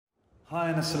Hi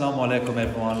and assalamu alaikum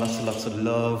everyone, lots of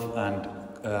love, and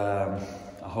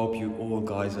I hope you all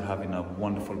guys are having a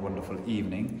wonderful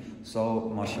evening. So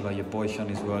mashallah, your boy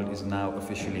Shani's World is now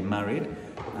officially married,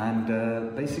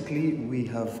 and basically we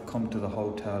have come to the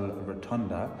Hotel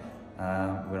Rotunda.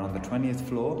 We're on the 20th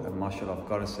floor, and mashallah, I've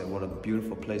got to say what a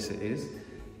beautiful place it is.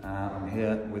 I'm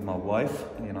here with my wife,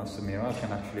 Samira. I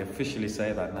can actually officially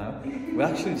say that now. We're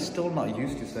actually still not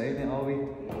used to saying it, are we?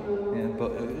 Yeah,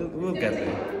 but we'll get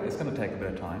there. It's going to take a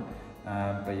bit of time.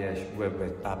 But yeah, we're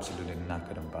absolutely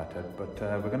knackered and battered. But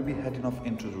we're going to be heading off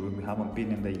into the room. We haven't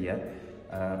been in there yet.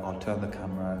 I'll turn the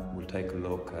camera. We'll take a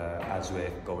look as we're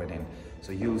going in.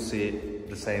 So you'll see it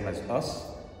the same as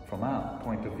us from our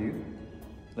point of view.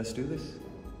 Let's do this.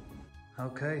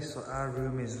 Okay, so our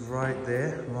room is right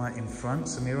there, right in front.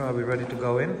 Samira, are we ready to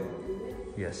go in?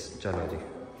 Yes, Jaladi.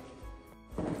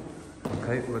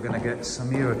 Okay, we're gonna get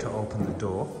Samira to open the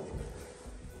door,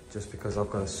 just because I've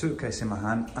got a suitcase in my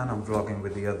hand and I'm vlogging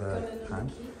with the other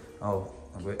hand. Oh,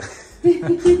 wait.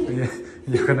 Yeah,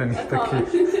 you're gonna need the key.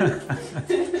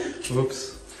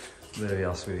 Whoops. There we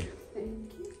are, sweetie.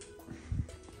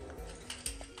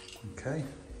 Okay.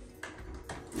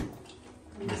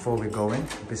 Before we go in,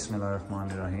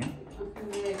 Bismillahirrahmanirrahim.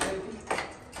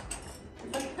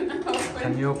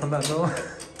 Can you open that door?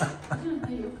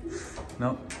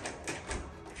 No.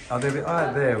 Oh,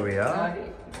 there we are.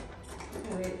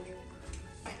 Okay.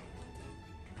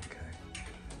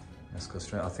 Let's go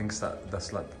straight. I think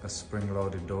that's like a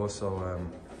spring-loaded door, so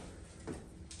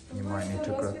you might need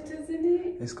to grab.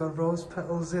 It's got rose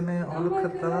petals in it. Oh, look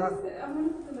at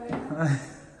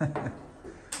that.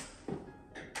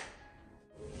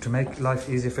 To make life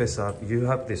easier for yourself, you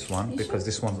have this one because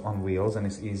this one's on wheels and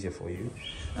it's easier for you.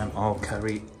 And I'll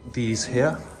carry these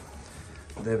here.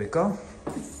 There we go.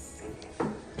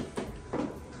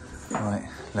 Right,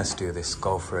 let's do this.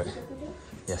 Go for it.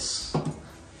 Yes.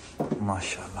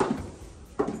 MashaAllah.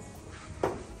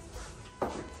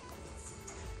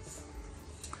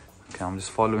 Okay, I'm just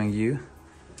following you.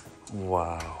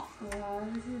 Wow.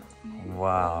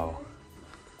 Wow.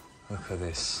 Look at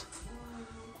this.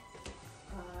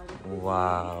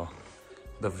 Wow,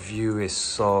 the view is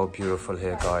so beautiful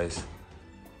here, guys.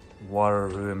 What a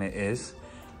room it is.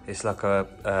 It's like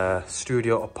a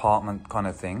studio apartment kind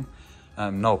of thing.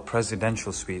 No,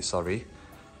 presidential suite, sorry.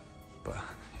 But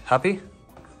happy?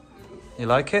 You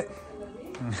like it?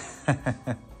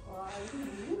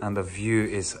 And the view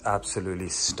is absolutely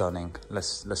stunning.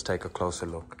 Let's take a closer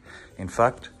look. In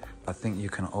fact, I think you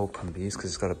can open these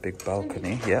because it's got a big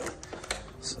balcony. Yep.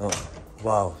 So,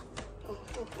 wow.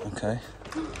 Okay.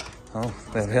 Oh,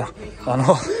 there we are. Oh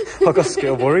no, I got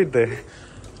scared worried there.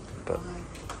 But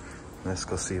let's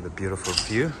go see the beautiful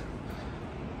view.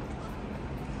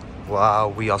 Wow,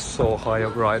 we are so high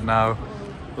up right now.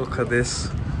 Look at this.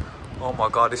 Oh my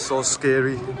God, it's so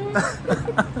scary.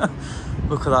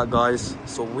 Look at that, guys.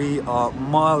 So we are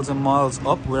miles and miles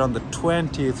up. We're on the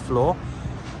 20th floor.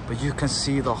 But you can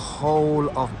see the whole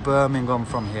of Birmingham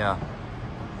from here.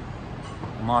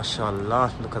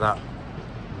 MashaAllah, look at that.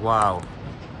 Wow.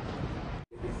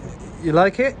 You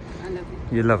like it? I love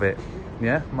it. You love it?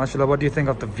 Yeah? MashaAllah, what do you think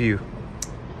of the view?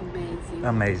 Amazing.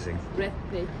 Amazing.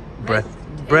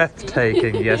 Breathtaking.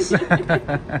 Breathtaking, yes.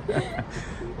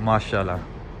 MashaAllah.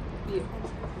 Beautiful.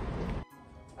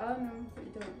 Oh no,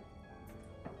 you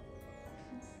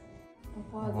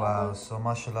don't. Wow, so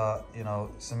MashaAllah,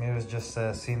 Samira's just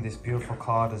seen this beautiful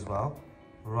card as well,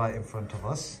 right in front of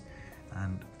us.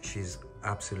 And she's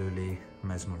absolutely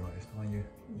mesmerized, aren't you?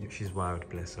 She's wowed,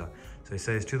 bless her. So it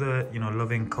says to the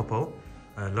loving couple,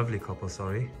 lovely couple,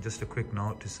 sorry, just a quick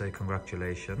note to say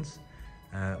congratulations.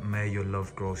 May your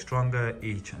love grow stronger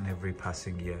each and every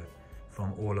passing year,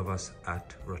 from all of us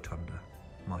at Rotunda.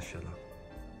 MashaAllah.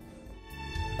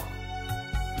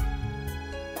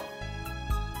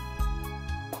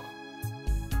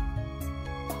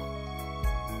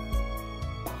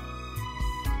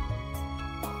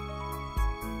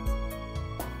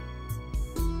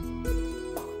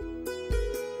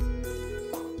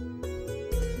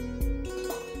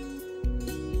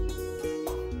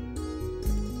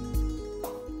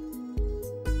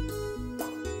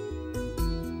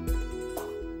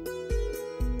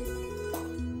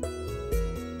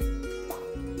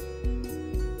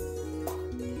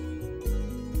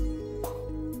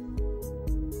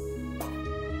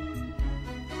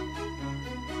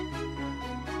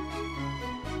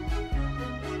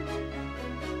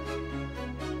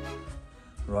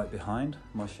 Right behind,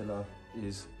 mashallah,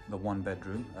 is the one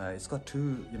bedroom. It's got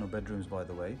two, bedrooms, by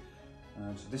the way.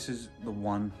 So this is the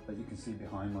one that you can see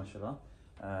behind, mashallah.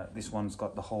 This one's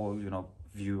got the whole,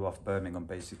 view of Birmingham,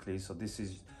 basically. So this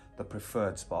is the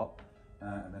preferred spot.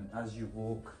 and then as you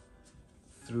walk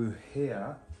through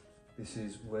here, this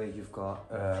is where you've got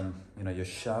you know, your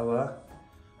shower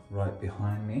right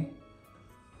behind me,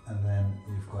 and then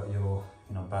you've got your,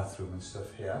 you know, bathroom and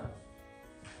stuff here.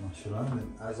 Mashallah. And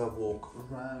then as I walk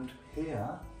around here,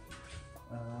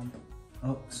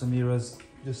 oh, Samira's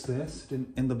just there,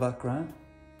 sitting in the background.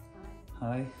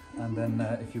 Hi. And then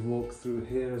if you walk through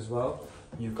here as well,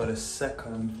 you've got a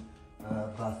second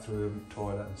bathroom,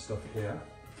 toilet and stuff here.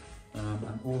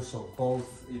 And also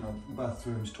both, you know,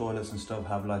 bathrooms, toilets and stuff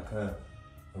have like a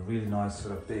really nice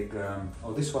sort of big,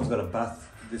 oh, this one's got a bath.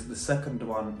 The second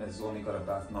one has only got a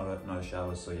bath, not a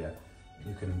shower. So yeah,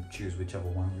 you can choose whichever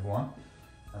one you want.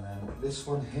 And then this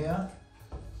one here,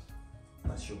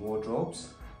 that's your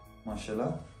wardrobes,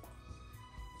 mashallah.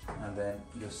 And then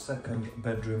your second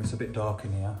bedroom, it's a bit dark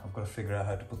in here. I've got to figure out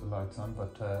how to put the lights on,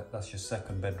 but that's your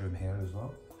second bedroom here as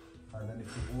well. And then if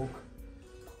you walk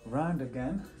around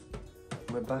again,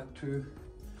 we're back to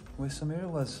where Samira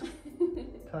was.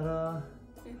 Ta-da!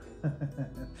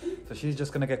 So she's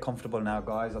just gonna get comfortable now,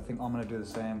 guys. I think I'm gonna do the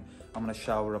same. I'm gonna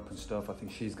shower up and stuff. I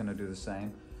think she's gonna do the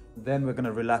same. Then we're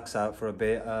gonna relax out for a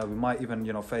bit. We might even,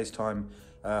 you know, FaceTime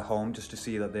home just to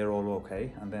see that they're all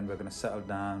okay. And then we're gonna settle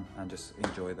down and just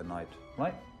enjoy the night,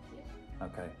 right? Yeah.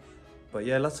 Okay. But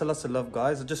yeah, lots of love,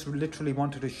 guys. I just literally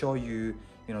wanted to show you,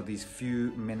 you know, these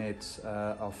few minutes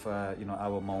of, you know,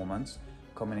 our moments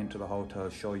coming into the hotel,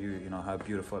 show you, you know, how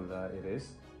beautiful it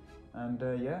is. And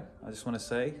yeah, I just want to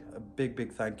say a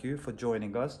big thank you for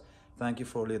joining us. Thank you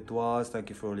for all your duas, thank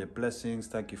you for all your blessings,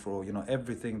 thank you for, you know,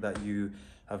 everything that you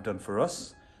have done for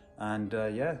us. And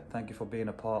yeah, thank you for being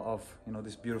a part of, you know,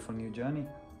 this beautiful new journey.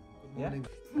 Yeah.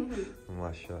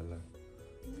 Mashallah.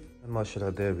 And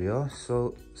mashallah, there we are.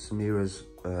 So Samira's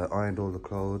ironed all the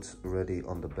clothes, ready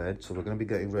on the bed. So we're going to be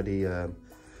getting ready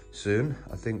soon.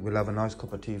 I think we'll have a nice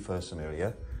cup of tea first, Samira,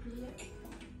 yeah? Yeah.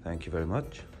 Thank you very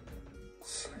much.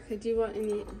 Okay, do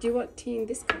you want tea in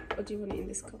this cup or do you want it in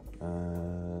this cup?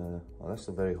 Well, that's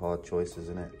a very hard choice,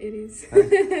 isn't it? It is.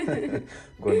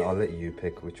 Go on, I'll let you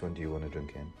pick which one do you want to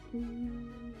drink in.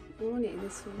 I want it in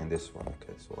this one. In this one,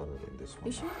 okay, so I'll have it in this one.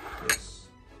 You sure? Yes.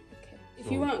 Okay.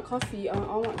 If you want coffee, I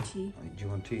want tea. Do you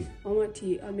want tea? I want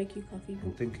tea, I'll make you coffee.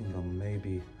 I'm thinking I'll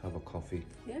maybe have a coffee.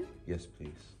 Yeah? Yes,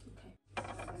 please. Okay.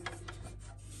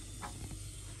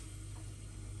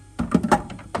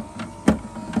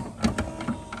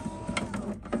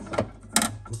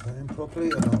 Put that in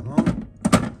properly, I don't know.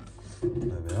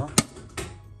 There we are.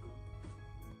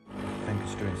 I think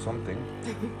it's doing something.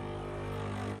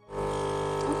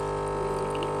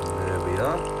 There we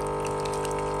are.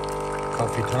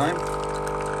 Coffee time.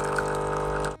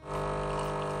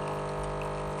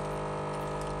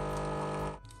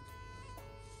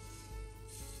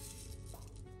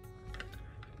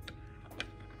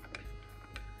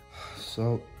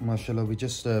 So, mashallah, we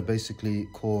just basically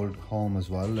called home as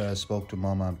well, spoke to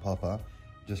Mama and Papa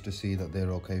just to see that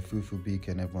they're okay. Fufu, BK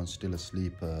and everyone's still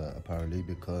asleep apparently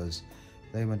because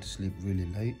they went to sleep really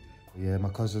late. Yeah, my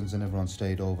cousins and everyone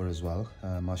stayed over as well,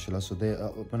 mashallah. So they,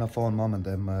 when I phoned Mom and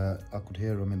them, I could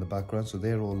hear them in the background. So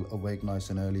they're all awake nice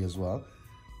and early as well,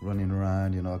 running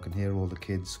around, you know, I can hear all the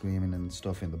kids screaming and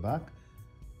stuff in the back.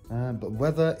 But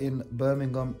weather in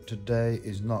Birmingham today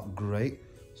is not great.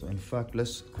 So in fact,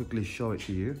 let's quickly show it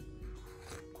to you.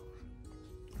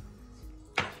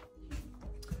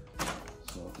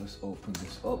 So let's open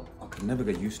this up. I can never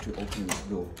get used to opening this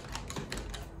door.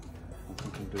 I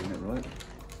think I'm doing it right.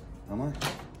 Am I?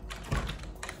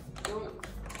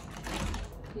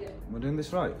 Yeah. Am I doing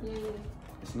this right? Yeah.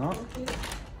 It's not?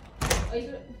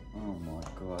 Okay. Oh my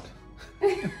god.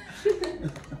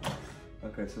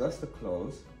 Okay, so that's the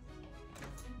close.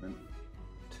 Then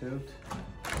tilt.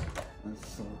 And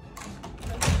so.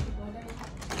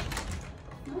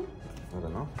 I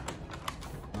don't know.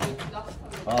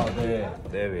 Oh,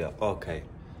 there we are. Okay.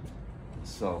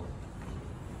 So.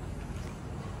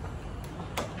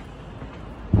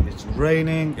 It's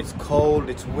raining, it's cold,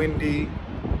 it's windy.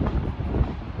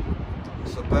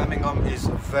 So Birmingham is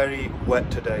very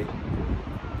wet today.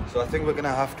 So I think we're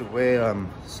gonna have to wear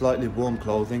slightly warm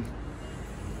clothing.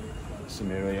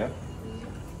 Samira, yeah?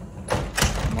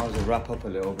 Might as well wrap up a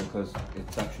little because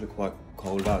it's actually quite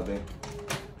cold out there.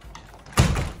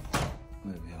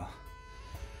 There we are.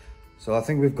 So I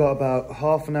think we've got about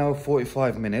half an hour,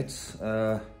 45 minutes.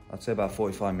 I'd say about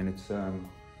 45 minutes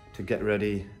to get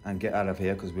ready and get out of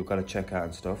here because we've got to check out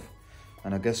and stuff.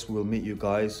 And I guess we'll meet you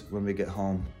guys when we get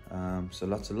home. So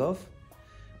lots of love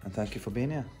and thank you for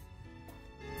being here.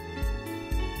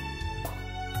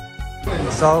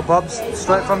 So Bob's,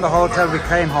 straight from the hotel we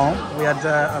came home. We had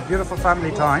a beautiful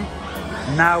family time.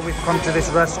 Now we've come to this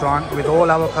restaurant with all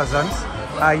our cousins.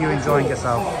 How are you enjoying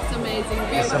yourself? It's amazing.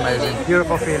 It's amazing.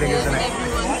 Beautiful feeling, isn't it?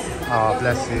 Oh,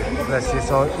 bless you. Bless you.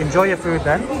 So enjoy your food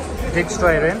then. Dig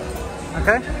straight in.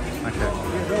 Okay? Okay.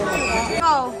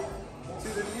 Go. To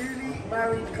the newly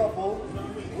married couple,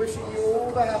 wishing you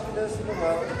all the happiness in the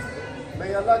world.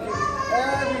 May Allah give you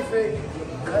everything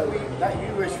that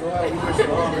you wish for and we wish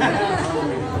for.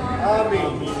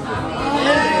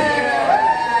 Amen.